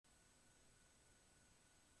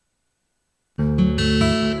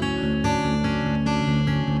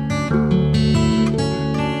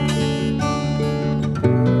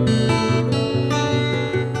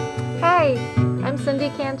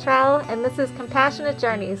Cantrell, and this is Compassionate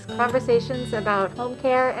Journeys, conversations about home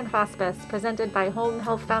care and hospice, presented by Home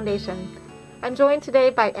Health Foundation. I'm joined today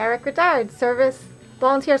by Eric Redard,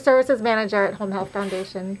 Volunteer Services Manager at Home Health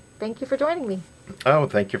Foundation. Thank you for joining me. Oh,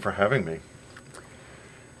 thank you for having me.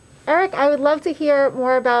 Eric, I would love to hear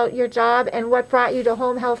more about your job and what brought you to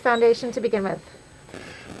Home Health Foundation to begin with.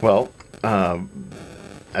 Well,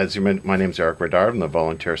 as you mentioned, my name's Eric Redard. I'm the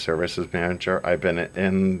Volunteer Services Manager. I've been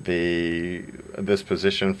in this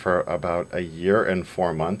position for about a year and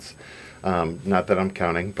 4 months. Not that I'm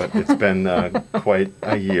counting, but it's been quite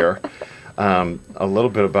a year. A little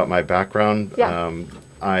bit about my background. Yeah.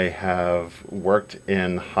 I have worked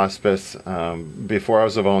in hospice. Before I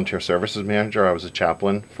was a Volunteer Services Manager, I was a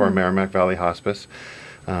chaplain for Merrimack Valley Hospice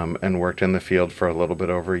and worked in the field for a little bit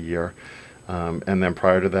over a year. And then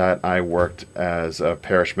prior to that, I worked as a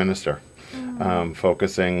parish minister,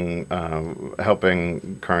 focusing,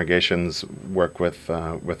 helping congregations work with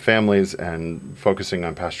families and focusing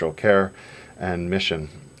on pastoral care and mission.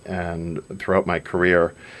 And throughout my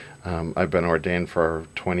career, I've been ordained for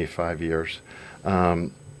 25 years.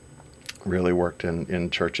 Really worked in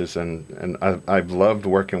churches, and I've loved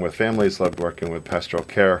working with families, loved working with pastoral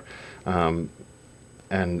care, and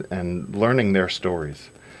learning their stories.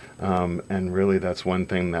 And really, that's one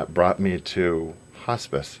thing that brought me to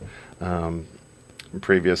hospice.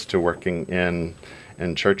 Previous to working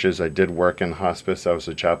in churches, I did work in hospice. I was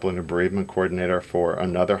a chaplain and bereavement coordinator for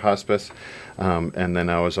another hospice. And then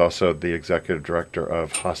I was also the executive director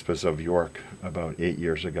of Hospice of York about 8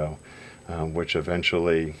 years ago, which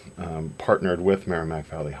eventually partnered with Merrimack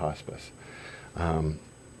Valley Hospice.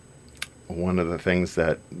 One of the things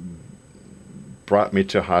that brought me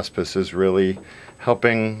to hospice is really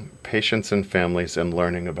helping patients and families and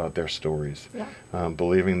learning about their stories. Yeah.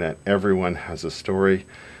 Believing that everyone has a story,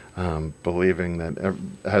 believing that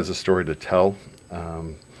has a story to tell.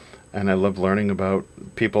 And I love learning about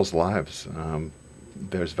people's lives.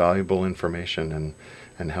 There's valuable information,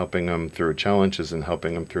 and helping them through challenges and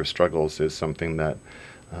helping them through struggles is something that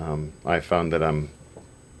I found that I'm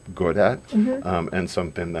good at, and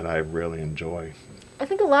something that I really enjoy. I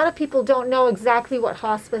think a lot of people don't know exactly what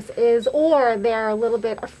hospice is, or they're a little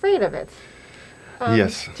bit afraid of it.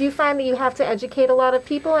 Yes. Do you find that you have to educate a lot of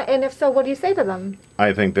people? And if so, what do you say to them?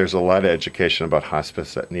 I think there's a lot of education about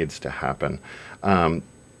hospice that needs to happen.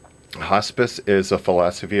 Hospice is a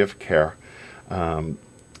philosophy of care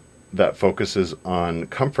that focuses on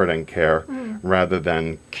comforting care rather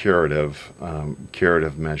than curative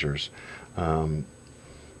measures.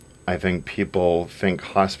 I think people think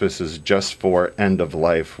hospice is just for end of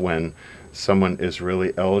life when someone is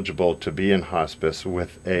really eligible to be in hospice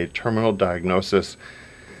with a terminal diagnosis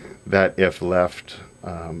that if left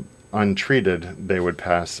untreated, they would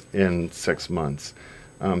pass in 6 months.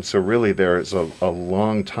 So really there's a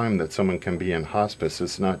long time that someone can be in hospice.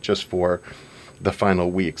 It's not just for the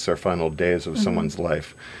final weeks or final days of someone's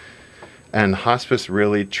life. And hospice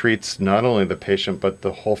really treats not only the patient but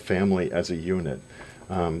the whole family as a unit.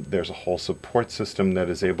 There's a whole support system that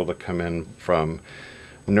is able to come in from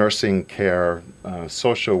nursing care,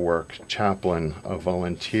 social work, chaplain, a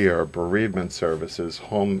volunteer, bereavement services,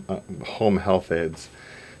 home health aides.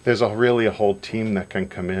 There's really a whole team that can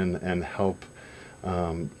come in and help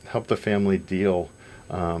the family deal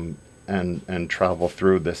and travel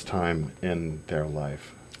through this time in their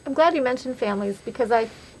life. I'm glad you mentioned families, because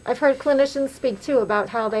I've heard clinicians speak too about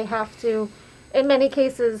how they have to, in many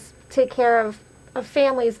cases, take care of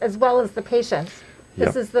families as well as the patients.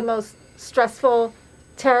 This is the most stressful,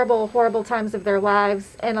 terrible, horrible times of their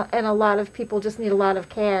lives, and a lot of people just need a lot of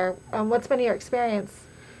care. What's been your experience?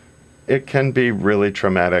 It can be really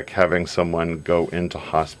traumatic having someone go into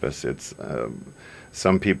hospice. It's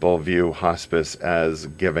some people view hospice as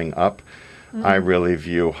giving up. I really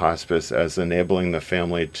view hospice as enabling the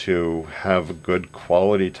family to have good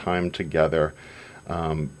quality time together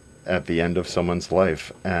at the end of someone's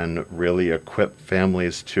life, and really equip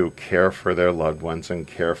families to care for their loved ones and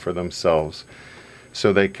care for themselves,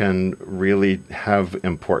 so they can really have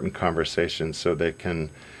important conversations, so they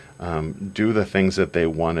can do the things that they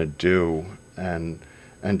want to do, and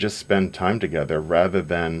just spend time together rather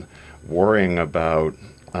than worrying about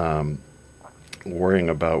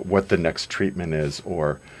what the next treatment is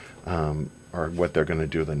or what they're going to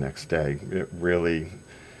do the next day.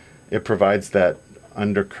 It provides that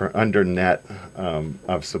under net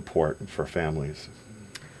of support for families.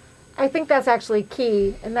 I think that's actually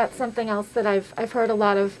key, and that's something else that I've heard a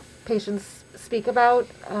lot of patients speak about,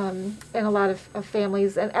 and a lot of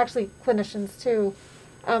families, and actually clinicians too.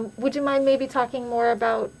 Would you mind maybe talking more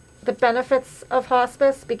about the benefits of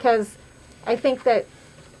hospice? Because I think that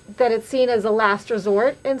that it's seen as a last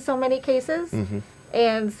resort in so many cases.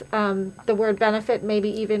 And the word benefit maybe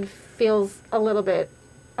even feels a little bit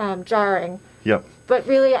jarring. Yep. But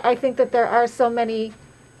really, I think that there are so many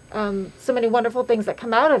wonderful things that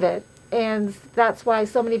come out of it. And that's why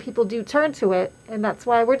so many people do turn to it. And that's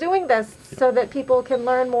why we're doing this, so that people can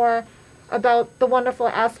learn more about the wonderful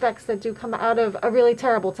aspects that do come out of a really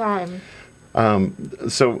terrible time.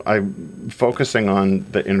 So I'm focusing on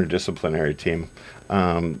the interdisciplinary team.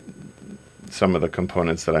 Some of the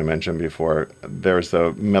components that I mentioned before. There's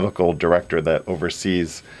the medical director that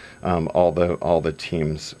oversees all the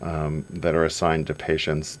teams that are assigned to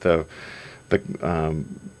patients.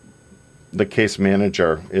 The case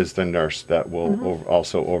manager is the nurse that will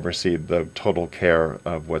also oversee the total care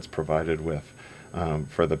of what's provided with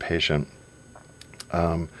for the patient.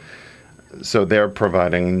 So they're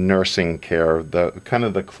providing nursing care, the kind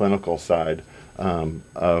of the clinical side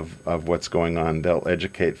of what's going on. They'll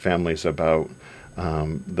educate families about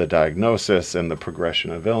the diagnosis and the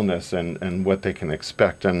progression of illness and what they can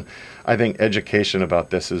expect. And I think education about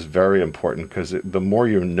this is very important, because the more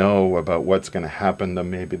you know about what's going to happen,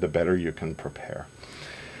 the better you can prepare.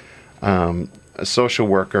 A social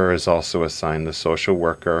worker is also assigned. The social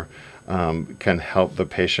worker can help the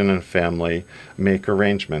patient and family make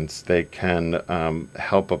arrangements. They can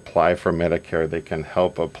help apply for Medicare. They can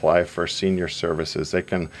help apply for senior services. They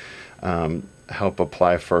can help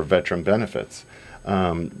apply for veteran benefits.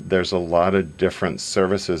 There's a lot of different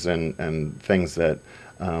services and things that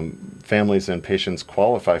families and patients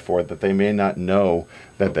qualify for that they may not know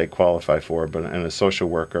that they qualify for, and a social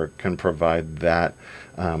worker can provide that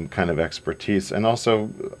kind of expertise, and also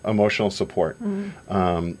emotional support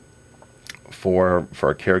for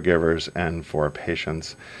caregivers and for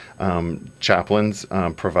patients. Chaplains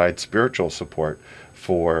provide spiritual support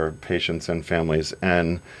for patients and families,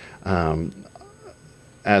 and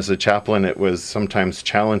as a chaplain, it was sometimes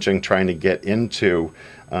challenging trying to get into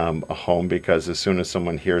a home, because as soon as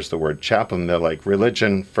someone hears the word chaplain, they're like,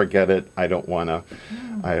 religion, forget it. I don't want to.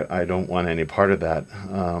 I don't want any part of that.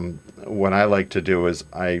 What I like to do is,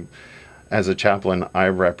 as a chaplain, I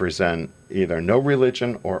represent either no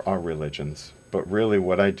religion or our religions. But really,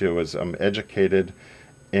 what I do is I'm educated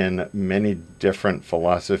in many different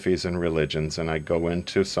philosophies and religions, and I go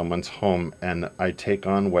into someone's home and I take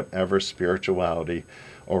on whatever spirituality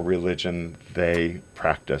or religion they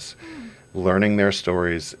practice, learning their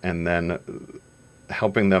stories and then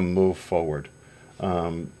helping them move forward,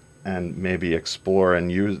 and maybe explore and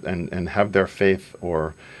use and have their faith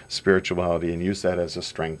or spirituality and use that as a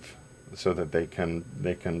strength, so that they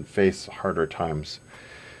can face harder times.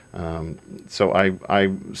 So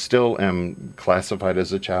I still am classified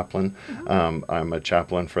as a chaplain. I'm a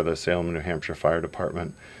chaplain for the Salem, New Hampshire Fire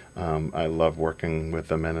Department. I love working with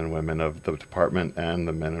the men and women of the department and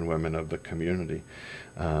the men and women of the community.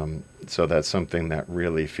 So that's something that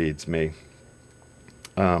really feeds me.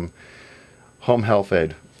 Home health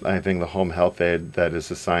aid. I think the home health aid that is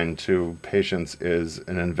assigned to patients is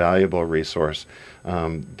an invaluable resource.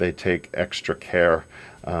 They take extra care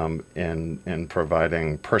in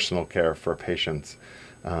providing personal care for patients,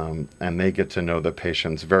 and they get to know the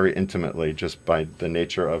patients very intimately just by the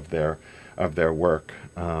nature of their work.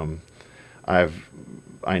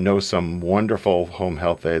 I know some wonderful home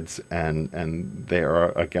health aides, and they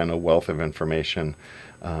are, again, a wealth of information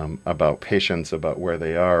about patients, about where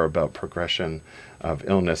they are, about progression of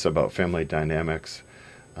illness, about family dynamics.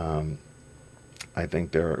 I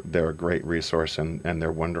think they're a great resource, and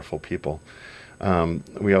they're wonderful people.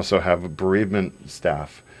 We also have a bereavement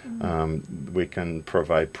staff. We can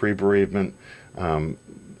provide pre-bereavement.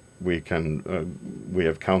 We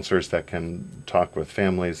have counselors that can talk with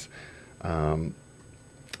families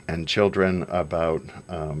and children about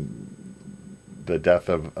the death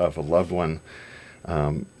of a loved one,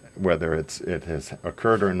 whether it has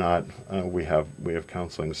occurred or not. We have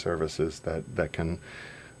counseling services that can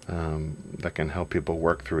help people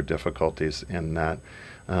work through difficulties in that.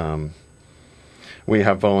 We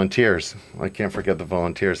have volunteers. I can't forget the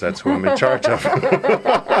volunteers. That's who I'm in charge of.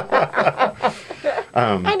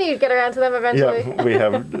 I need to get around to them eventually.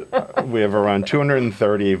 Yeah, we have around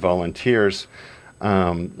 230 volunteers.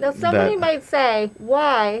 Now, somebody might say,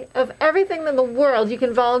 why, of everything in the world you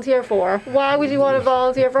can volunteer for, why would you want to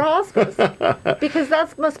volunteer for hospice? Because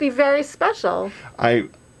that must be very special. I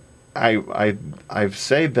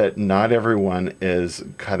say that not everyone is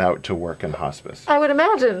cut out to work in hospice. I would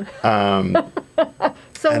imagine.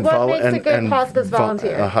 So what makes a good hospice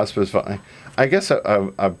volunteer? I guess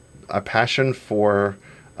a passion for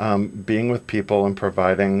being with people and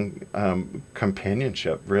providing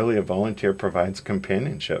companionship. Really, a volunteer provides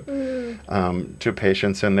companionship to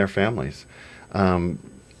patients and their families.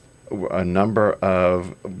 A number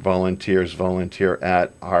of volunteers volunteer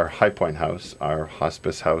at our High Point House, our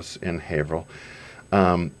hospice house in Haverhill.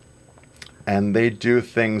 And they do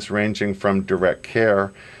things ranging from direct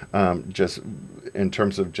care, just in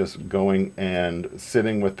terms of just going and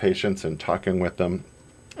sitting with patients and talking with them.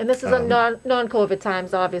 And this is a non-COVID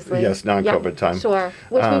times, obviously. Yes, non-COVID time. Sure,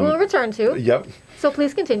 which we will return to. Yep. So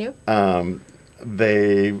please continue.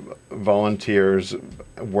 They volunteers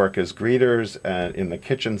work as greeters and in the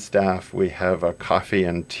kitchen staff. We have a coffee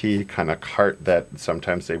and tea kind of cart that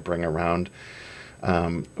sometimes they bring around.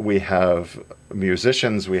 We have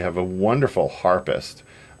musicians. We have a wonderful harpist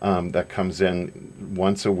that comes in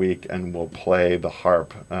once a week and will play the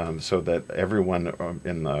harp so that everyone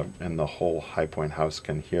in the whole High Point House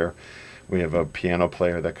can hear. We have a piano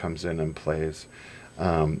player that comes in and plays.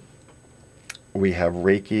 We have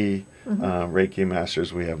Reiki. Reiki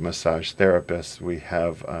masters, we have massage therapists, we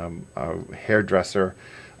have a hairdresser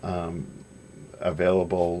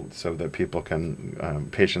available so that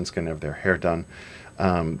patients can have their hair done.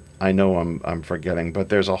 I know I'm forgetting, but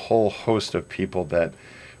there's a whole host of people that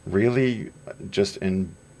really just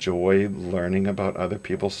enjoy learning about other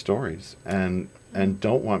people's stories and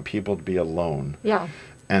don't want people to be alone. Yeah.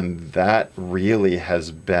 And that really has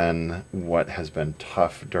been what has been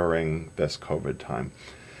tough during this COVID time.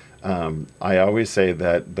 I always say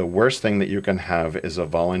that the worst thing that you can have is a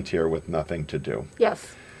volunteer with nothing to do.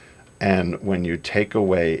 Yes. And when you take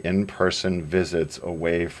away in-person visits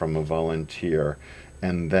away from a volunteer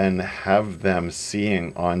and then have them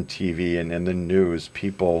seeing on TV and in the news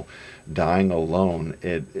people dying alone,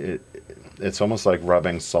 it's almost like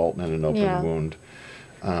rubbing salt in an open wound.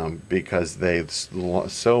 Because they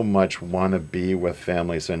so much want to be with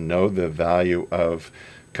families and know the value of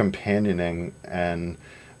companioning and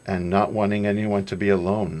not wanting anyone to be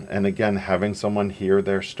alone. And again, having someone hear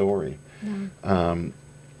their story.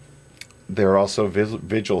 There are also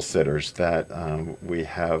vigil sitters that we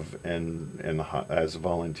have as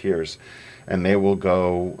volunteers. And they will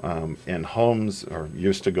go in homes, or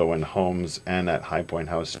used to go in homes and at High Point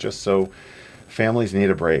House, just so families need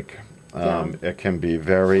a break. It can be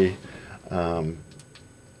very, the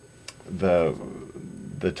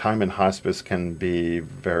time in hospice can be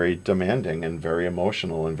very demanding and very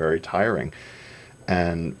emotional and very tiring.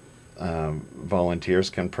 And volunteers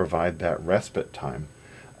can provide that respite time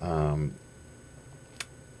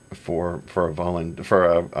for a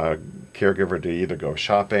caregiver to either go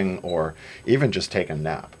shopping or even just take a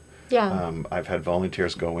nap. Yeah. I've had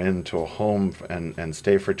volunteers go into a home and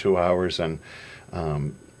stay for 2 hours and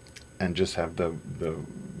just have the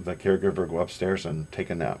caregiver go upstairs and take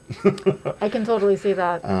a nap. I can totally see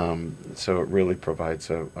that. So it really provides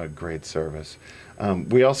a great service.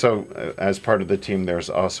 We also, as part of the team, there's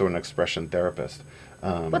also an expression therapist.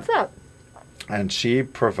 What's that? And she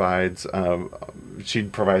provides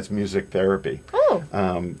music therapy. Oh.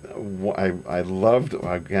 I loved,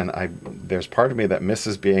 again, there's part of me that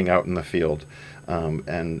misses being out in the field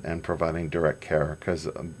and providing direct care, because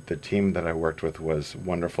the team that I worked with was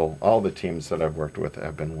wonderful. All the teams that I've worked with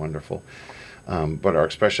have been wonderful. But our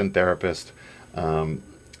expression therapist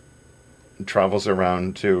travels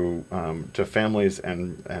around to families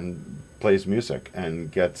and plays music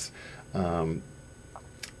and gets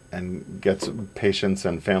patients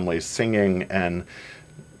and families singing. And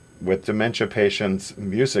with dementia patients,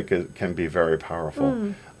 music can be very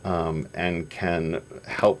powerful. And can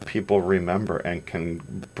help people remember and can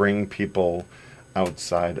bring people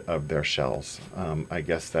outside of their shells. I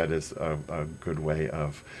guess that is a good way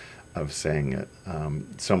of saying it.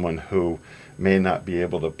 Someone who may not be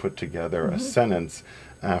able to put together a sentence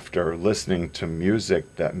after listening to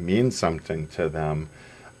music that means something to them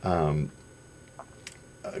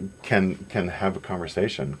can have a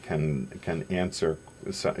conversation, can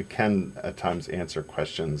at times answer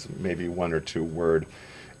questions, maybe 1 or 2 word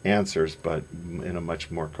answers, but in a much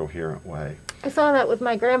more coherent way. I saw that with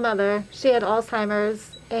my grandmother. She had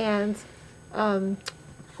Alzheimer's, and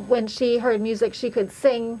when she heard music, she could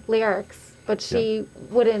sing lyrics, but she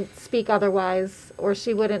wouldn't speak otherwise, or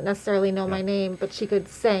she wouldn't necessarily know my name, but she could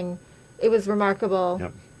sing. It was remarkable.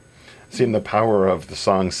 Yep. Seen the power of the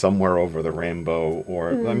song "Somewhere Over the Rainbow,"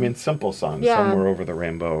 or simple songs, "Somewhere Over the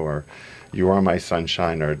Rainbow," or "You Are My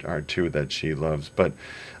Sunshine" are 2 that she loves. But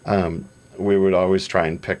we would always try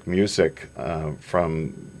and pick music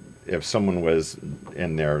from, if someone was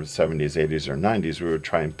in their 70s, 80s, or 90s, we would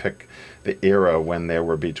try and pick the era when they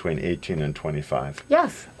were between 18 and 25.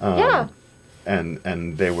 Yes. Yeah.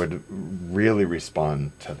 and they would really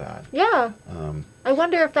respond to that. Yeah. I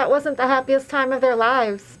wonder if that wasn't the happiest time of their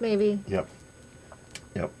lives, maybe. Yep.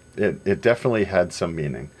 Yep. It definitely had some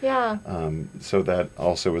meaning. Yeah. So that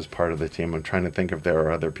also was part of the team. I'm trying to think if there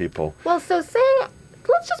are other people. Well, so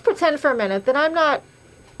let's just pretend for a minute that I'm not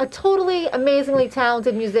a totally amazingly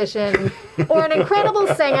talented musician or an incredible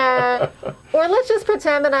singer, or let's just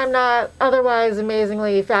pretend that I'm not otherwise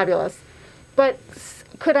amazingly fabulous. But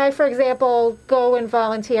could I, for example, go and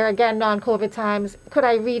volunteer, again, non-COVID times? Could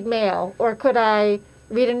I read mail, or could I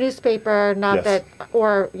read a newspaper, Yes.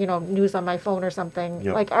 or, news on my phone or something?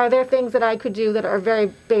 Yep. Like, are there things that I could do that are very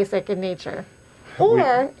basic in nature?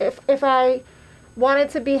 Or if I wanted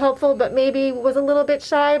to be helpful but maybe was a little bit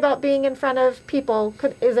shy about being in front of people,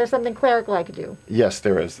 is there something clerical I could do? Yes,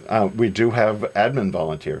 there is. We do have admin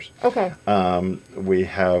volunteers. Okay.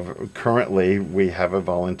 Currently we have a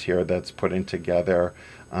volunteer that's putting together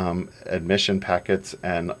admission packets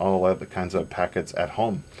and all other kinds of packets at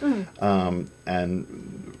home. And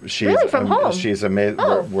she's Really? From home? She's amazing.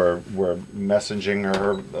 Oh. We're messaging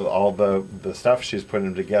her all the stuff. She's putting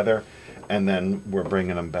them together, and then we're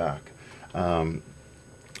bringing them back.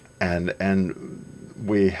 And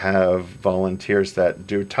we have volunteers that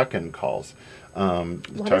do tuck-in calls.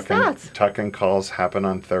 What is that? Tuck-in calls happen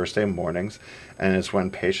on Thursday mornings, and it's when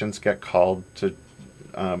patients get called to,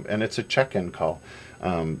 and it's a check-in call.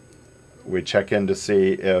 We check in to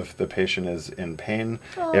see if the patient is in pain,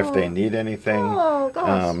 if they need anything, Oh,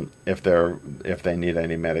 gosh. if they need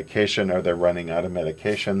any medication, or they're running out of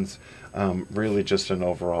medications. Really just an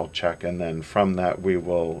overall check, and then from that we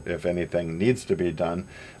will, if anything needs to be done,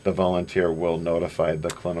 the volunteer will notify the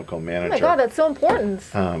clinical manager. Oh my God, that's so important.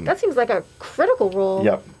 That seems like a critical role.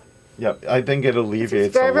 Yep. I think it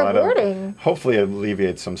alleviates very a lot rewarding. hopefully it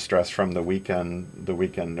alleviates some stress from the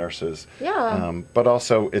weekend nurses. Yeah. But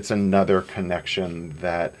also it's another connection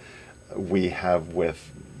that we have with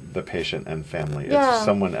the patient and family. Yeah. It's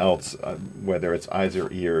someone else, whether it's eyes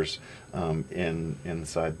or ears,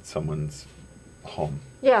 inside someone's home.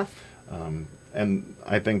 Yes. And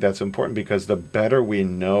I think that's important because the better we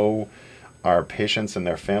know our patients and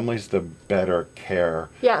their families, the better care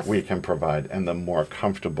Yes. we can provide and the more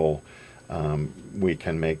comfortable we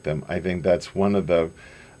can make them. I think that's one of the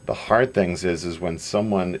hard things is when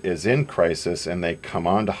someone is in crisis and they come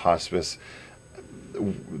onto hospice,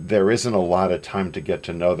 there isn't a lot of time to get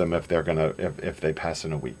to know them if they pass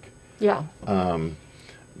in a week. Yeah.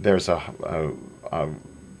 There's a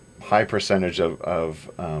high percentage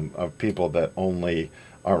of people that only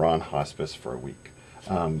are on hospice for a week.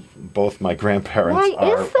 Both my grandparents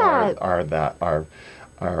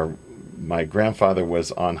are my grandfather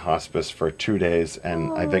was on hospice for 2 days,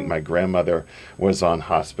 and I think my grandmother was on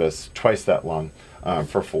hospice twice that long,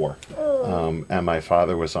 for 4. And my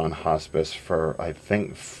father was on hospice for, I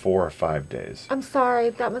think, 4 or 5 days. I'm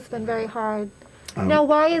sorry, that must have been very hard. Now,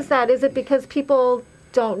 why is that? Is it because people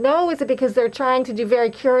don't know? Is it because they're trying to do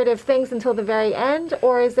very curative things until the very end?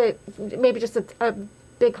 Or is it maybe just a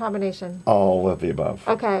big combination? All of the above.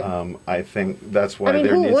 Okay. I think that's why there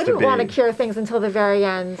who needs to wouldn't be... want to cure things until the very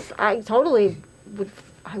end? I totally would.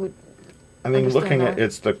 I would. I mean, understand looking that. at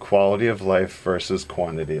it's the quality of life versus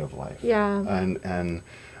quantity of life. Yeah. And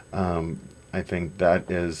I think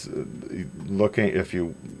that is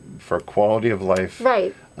looking for quality of life.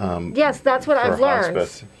 Right. Yes, that's what for I've learned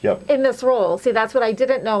hospice. Yep. in this role. See, that's what I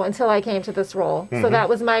didn't know until I came to this role. So that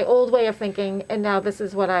was my old way of thinking, and now this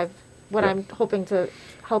is what I'm hoping to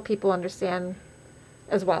help people understand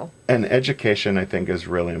as well. And education, I think, is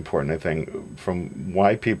really important. I think from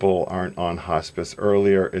why people aren't on hospice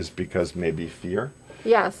earlier is because maybe fear.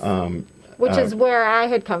 Yes. Which is where I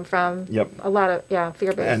had come from. Yep. A lot of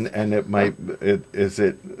fear-based. And it might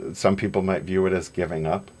some people might view it as giving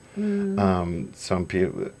up. Some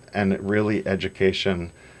people, and really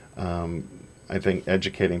education. I think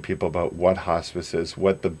educating people about what hospice is,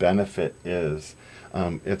 what the benefit is.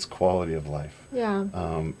 It's quality of life. Yeah.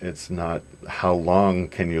 It's not how long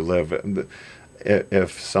can you live.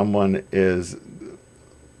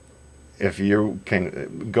 If you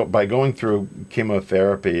can go by going through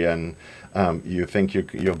chemotherapy and you think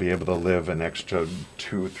you'll be able to live an extra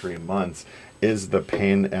 2-3 months, is the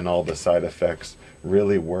pain and all the side effects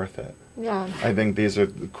really worth it? Yeah. I think these are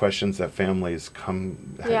the questions that families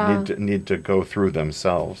Yeah. need to go through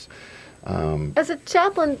themselves. As a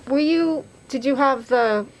chaplain, did you have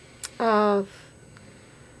the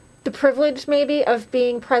privilege maybe of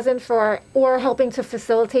being present for or helping to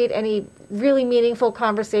facilitate any really meaningful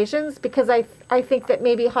conversations? Because I think that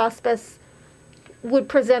maybe hospice would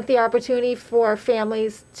present the opportunity for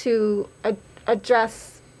families to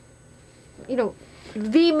address,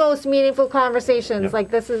 the most meaningful conversations, Yep.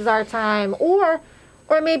 like this is our time, or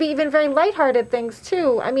maybe even very lighthearted things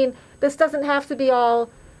too. I mean, this doesn't have to be all.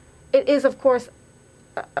 It is, of course,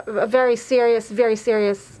 a very serious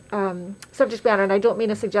subject matter, and I don't mean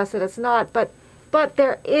to suggest that it's not, but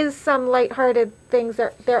there is some lighthearted things.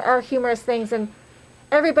 There are humorous things, and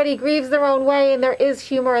everybody grieves their own way, and there is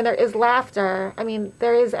humor and there is laughter. I mean,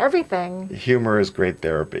 there is everything. Humor is great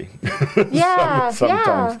therapy. Yeah,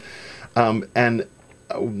 Sometimes. And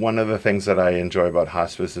one of the things that I enjoy about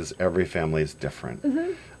hospice is every family is different.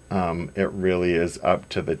 It really is up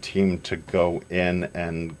to the team to go in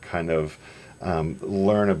and kind of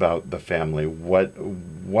learn about the family, what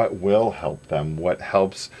will help them, what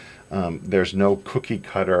helps. There's no cookie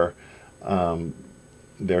cutter.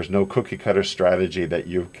 There's no cookie cutter strategy that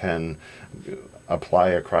you can apply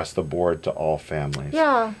across the board to all families.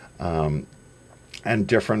 Yeah. And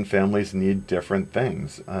different families need different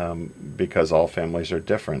things because all families are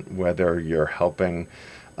different. Whether you're helping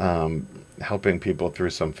people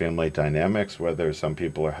through some family dynamics, whether some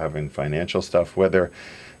people are having financial stuff, whether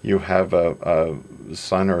you have a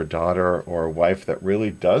son or daughter or a wife that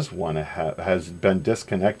really does want to has been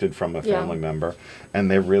disconnected from a family member,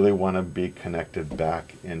 and they really want to be connected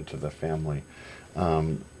back into the family.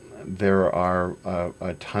 There are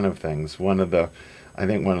a ton of things. I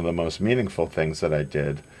think one of the most meaningful things that I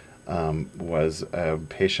did was a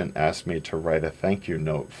patient asked me to write a thank you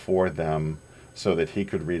note for them so that he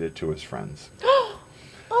could read it to his friends.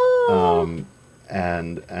 Oh.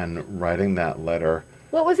 And writing that letter.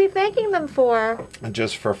 What was he thanking them for?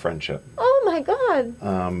 Just for friendship. Oh my God.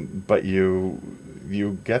 But you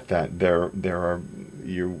get that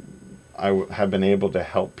I have been able to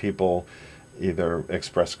help people either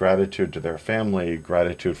express gratitude to their family,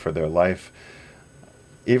 gratitude for their life.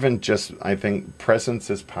 Even just, I think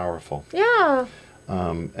presence is powerful. Yeah.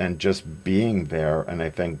 And just being there, and I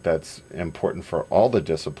think that's important for all the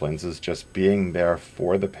disciplines, is just being there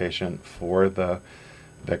for the patient, for the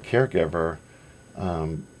caregiver,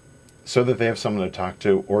 so that they have someone to talk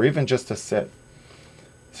to, or even just to sit.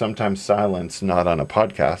 Sometimes silence, not on a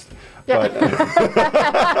podcast, but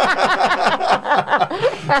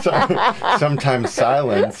sometimes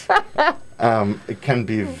silence it can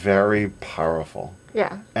be very powerful.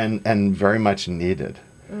 Yeah. And very much needed.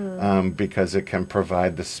 Because it can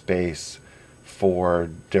provide the space for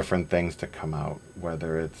different things to come out,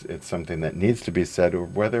 whether it's something that needs to be said or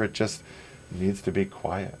whether it just needs to be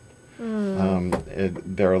quiet.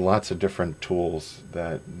 There are lots of different tools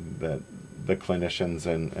that the clinicians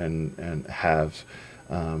and have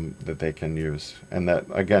that they can use, and that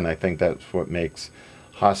again, I think that's what makes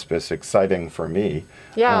hospice exciting for me.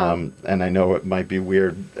 Yeah. And I know it might be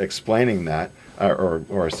weird explaining that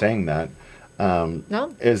or saying that.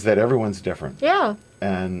 No. Is that everyone's different. Yeah.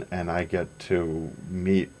 And I get to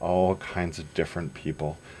meet all kinds of different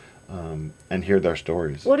people and hear their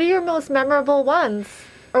stories. What are your most memorable ones?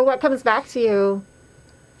 Or what comes back to you?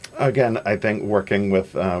 Again, I think working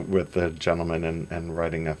with the gentleman and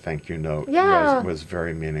writing a thank you note was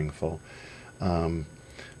very meaningful.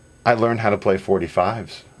 I learned how to play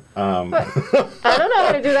 45s. I don't know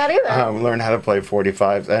how to do that either. Learned how to play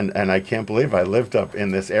 45s, and I can't believe I lived up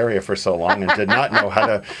in this area for so long and did not know how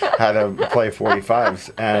to play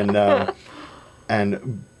 45s.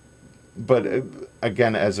 But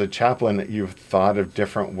again, as a chaplain, you've thought of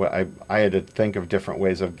different. I had to think of different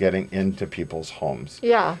ways of getting into people's homes.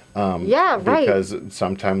 Yeah. Right. Because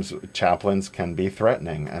sometimes chaplains can be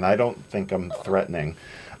threatening, and I don't think I'm threatening.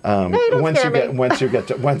 No, you don't once scare me. once you get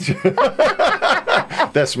to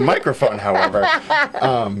this microphone, however,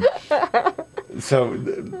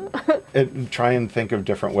 try and think of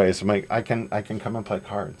different ways. I'm like, I can come and play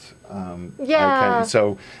cards. Yeah.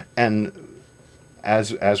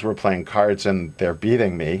 As we're playing cards and they're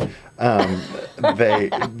beating me,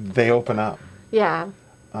 they open up. Yeah.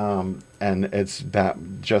 And it's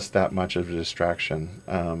that much of a distraction.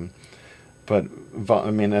 But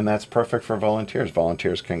and that's perfect for volunteers.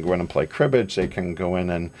 Volunteers can go in and play cribbage. They can go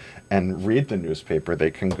in and read the newspaper.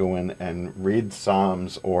 They can go in and read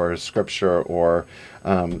Psalms or scripture or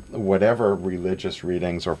whatever religious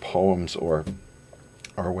readings or poems or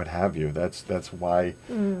what have you. That's why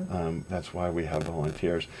we have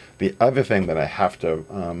volunteers. The other thing that I have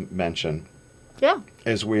to mention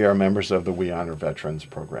is we are members of the We Honor Veterans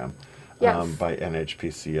program. Yes. By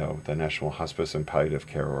NHPCO, the National Hospice and Palliative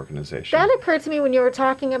Care Organization. That occurred to me when you were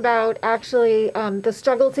talking about actually the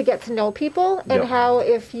struggle to get to know people and how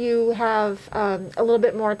if you have a little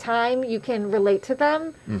bit more time, you can relate to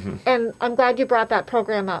them. Mm-hmm. And I'm glad you brought that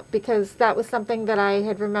program up because that was something that I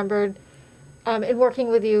had remembered in working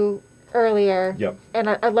with you earlier. Yep. And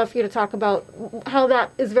I'd love for you to talk about how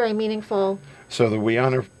that is very meaningful. So the We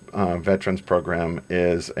Honor Veterans Program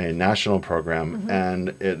is a national program, and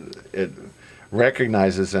it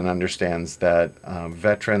recognizes and understands that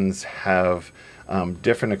veterans have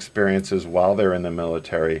different experiences while they're in the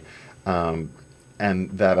military, and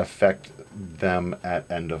that affect them at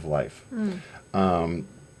end of life.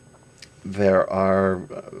 There are,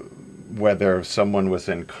 whether someone was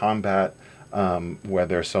in combat,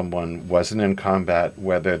 whether someone wasn't in combat,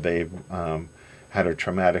 whether they had a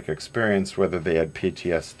traumatic experience, whether they had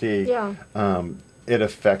PTSD, it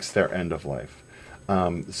affects their end of life.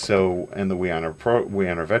 So in the We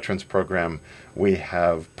Honor Veterans Program, we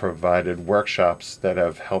have provided workshops that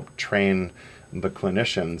have helped train the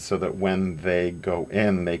clinicians so that when they go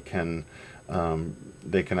in, they can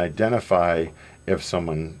identify if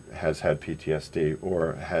someone has had PTSD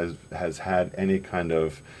or has had any kind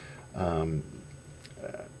of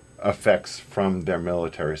effects from their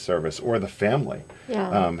military service, or the family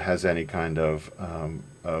has any kind of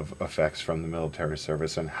effects from the military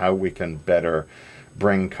service, and how we can better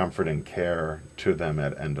bring comfort and care to them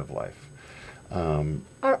at end of life.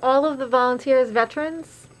 Are all of the volunteers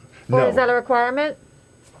veterans? Or No. is that a requirement?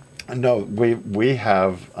 No, we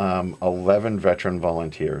have 11 veteran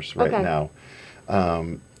volunteers right now,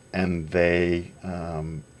 and they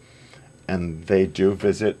do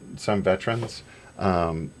visit some veterans.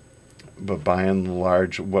 But by and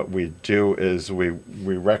large, what we do is we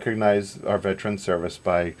recognize our veteran service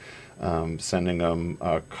by sending them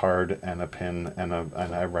a card and a pin, and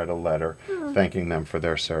I write a letter thanking them for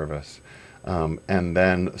their service. And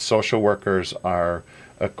then social workers are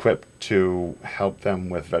equipped to help them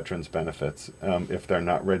with veterans benefits. If they're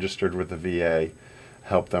not registered with the VA,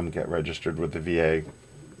 help them get registered with the VA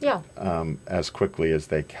as quickly as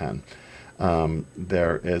they can.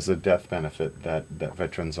 There is a death benefit that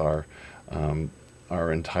veterans are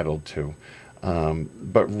entitled to.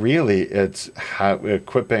 But really, it's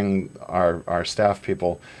equipping our staff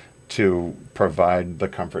people to provide the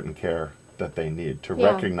comfort and care that they need, to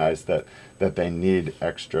recognize that they need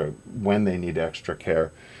extra, when they need extra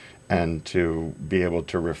care, and to be able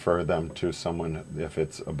to refer them to someone if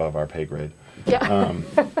it's above our pay grade.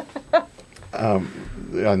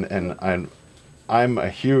 And I'm a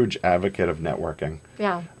huge advocate of networking.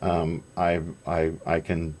 I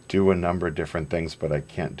can do a number of different things, but I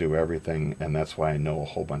can't do everything, and that's why I know a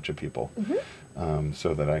whole bunch of people,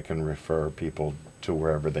 so that I can refer people to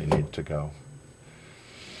wherever they need to go.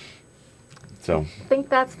 So I think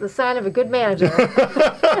that's the sign of a good manager.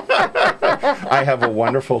 I have a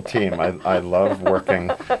wonderful team. I love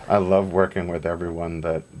working. I love working with everyone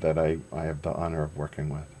that I have the honor of working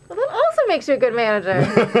with. Well, that also makes you a good manager.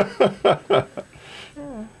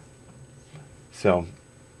 So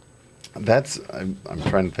that's, I'm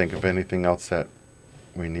trying to think of anything else that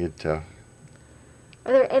we need to.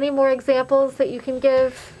 Are there any more examples that you can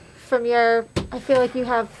give from your, I feel like you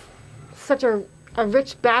have such a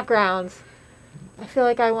rich background. I feel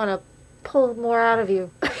like I want to pull more out of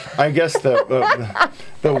you. I guess the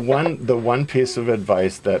one piece of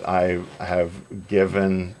advice that I have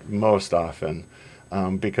given most often,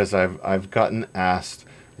 because I've gotten asked,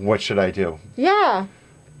 what should I do? Yeah.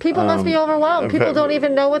 People must be overwhelmed. People don't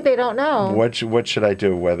even know what they don't know. What should I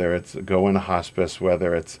do? Whether it's go in a hospice,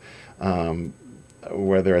 whether it's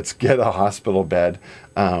get a hospital bed,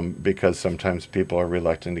 because sometimes people are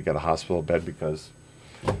reluctant to get a hospital bed because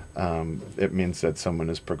it means that someone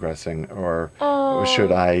is progressing, or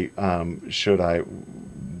should I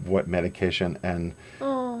what medication? And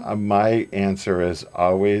my answer is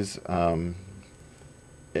always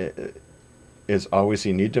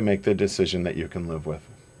you need to make the decision that you can live with.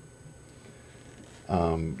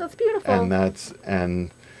 That's beautiful.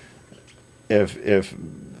 And if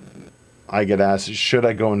I get asked, should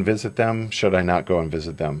I go and visit them? Should I not go and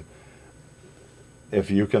visit them? If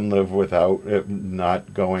you can live without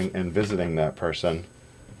not going and visiting that person,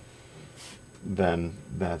 then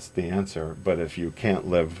that's the answer. But if you can't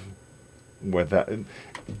live with that,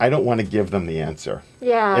 I don't want to give them the answer.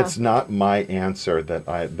 Yeah. It's not my answer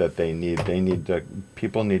that they need.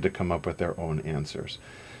 People need to come up with their own answers.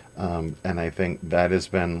 And I think that has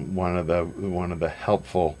been one of the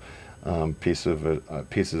helpful pieces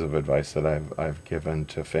of advice that I've given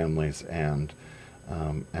to families and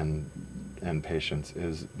patients,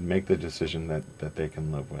 is make the decision that they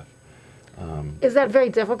can live with. Is that very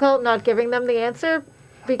difficult, not giving them the answer?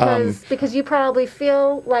 Because you probably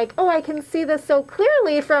feel like, I can see this so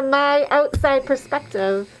clearly from my outside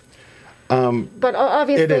perspective. But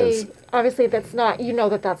obviously, it is. obviously that's not,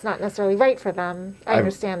 that's not necessarily right for them. I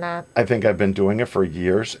understand that. I think I've been doing it for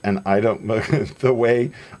years, and I don't. The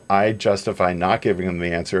way I justify not giving them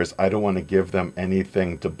the answer is I don't want to give them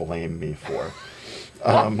anything to blame me for.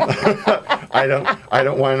 I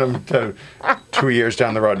don't want them to 2 years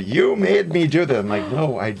down the road. You made me do that. I'm like,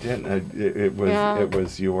 no, I didn't. It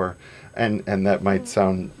was your, and that might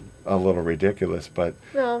sound a little ridiculous, but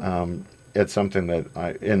No. it's something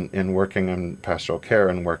that in working in pastoral care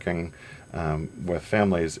and working with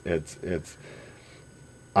families, it's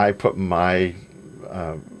I put my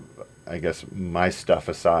I guess my stuff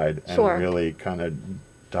aside and Sure. really kind of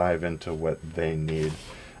dive into what they need,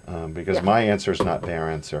 because Yeah. my answer is not their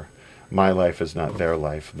answer. My life is not their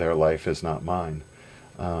life. Their life is not mine.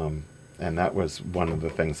 And that was one of the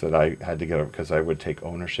things that I had to get over, because I would take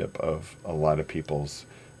ownership of a lot of people's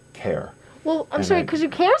care. Well, I'm And sure I- because you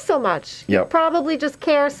care so much. You Yep. probably just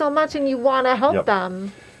care so much and you want to help Yep.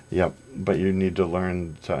 them. Yep, but you need to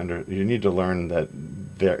learn you need to learn that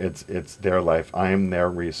it's their life. I am their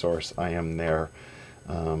resource. I am their.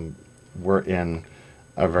 We're in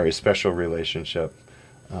a very special relationship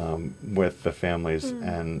with the families,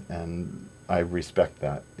 and I respect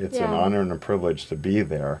that. It's an Yeah. honor and a privilege to be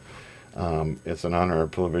there. It's an honor and a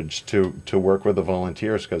privilege to work with the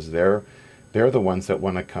volunteers, because they're the ones that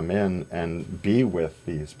want to come in and be with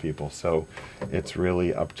these people. So it's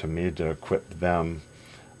really up to me to equip them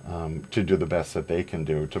to do the best that they can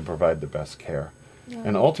do to provide the best care. Yeah.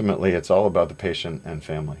 And ultimately, it's all about the patient and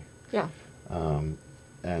family. Yeah.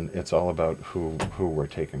 And it's all about who we're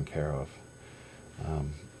taking care of.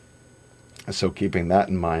 So keeping that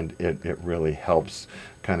in mind, it really helps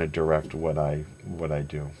kind of direct what I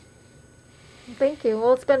do. Thank you.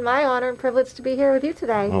 Well, it's been my honor and privilege to be here with you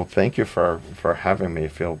today. Well, thank you for having me. I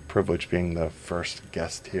feel privileged being the first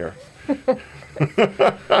guest here.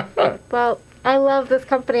 Well, I love this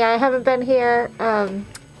company. I haven't been here.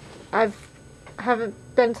 Haven't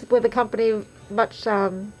been with the company much.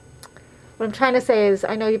 What I'm trying to say is,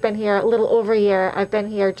 I know you've been here a little over a year. I've been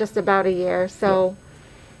here just about a year. So,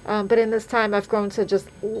 but in this time, I've grown to just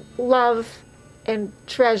love and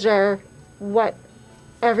treasure what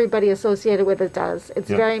everybody associated with it does. It's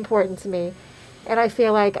Yep. very important to me. And I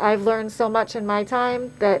feel like I've learned so much in my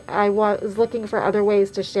time that I was looking for other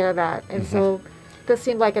ways to share that. And so this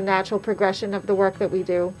seemed like a natural progression of the work that we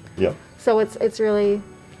do. Yep. So it's really,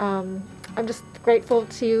 I'm just grateful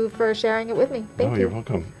to you for sharing it with me. Thank you. You're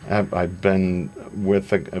welcome. I've been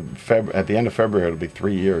with at the end of February, it'll be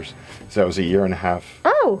 3 years. So that was a year and a half.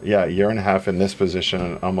 Oh. Yeah, a year and a half in this position,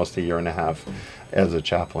 and almost a year and a half as a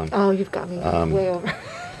chaplain. Oh, you've got me way over.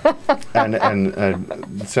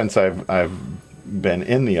 And since I've been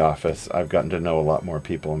in the office, I've gotten to know a lot more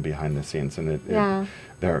people and behind the scenes, and Yeah.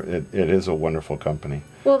 it is a wonderful company.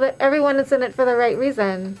 Well, everyone is in it for the right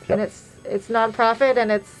reason, Yep. and it's nonprofit,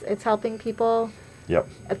 and it's helping people Yep.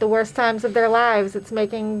 at the worst times of their lives. It's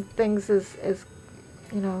making things as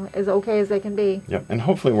okay as they can be. Yep. And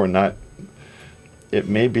hopefully we're not. It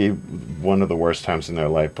may be one of the worst times in their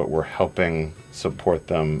life, but we're helping support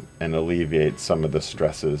them and alleviate some of the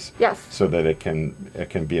stresses, Yes. so that it can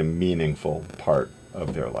be a meaningful part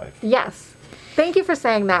of their life. Yes. Thank you for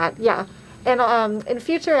saying that. Yeah. And in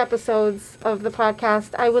future episodes of the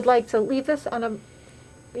podcast, I would like to leave this on a,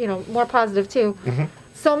 more positive too.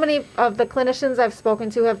 So many of the clinicians I've spoken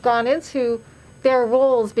to have gone into their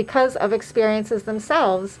roles because of experiences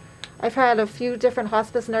themselves. I've had a few different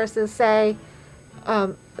hospice nurses say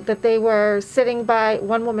that they were sitting by,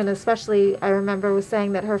 one woman especially, I remember, was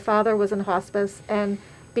saying that her father was in hospice, and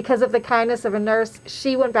because of the kindness of a nurse,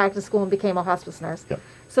 she went back to school and became a hospice nurse. Yep.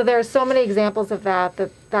 So there are so many examples of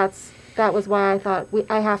that was why I thought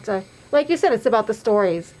I have to, like you said, it's about the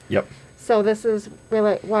stories. Yep. So this is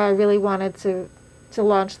really why I really wanted to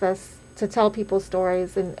launch this, to tell people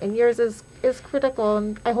stories, and yours is critical,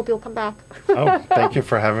 and I hope you'll come back. Oh, thank you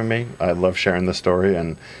for having me. I love sharing the story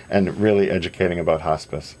and really educating about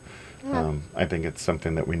hospice. Yeah. I think it's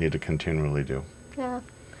something that we need to continually do. Yeah.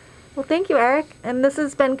 Well, thank you, Eric. And this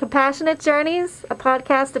has been Compassionate Journeys, a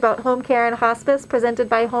podcast about home care and hospice presented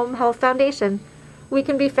by Home Health Foundation. We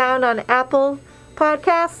can be found on Apple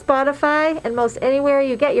Podcasts, Spotify, and most anywhere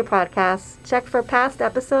you get your podcasts. Check for past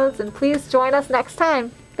episodes, and please join us next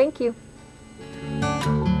time. Thank you.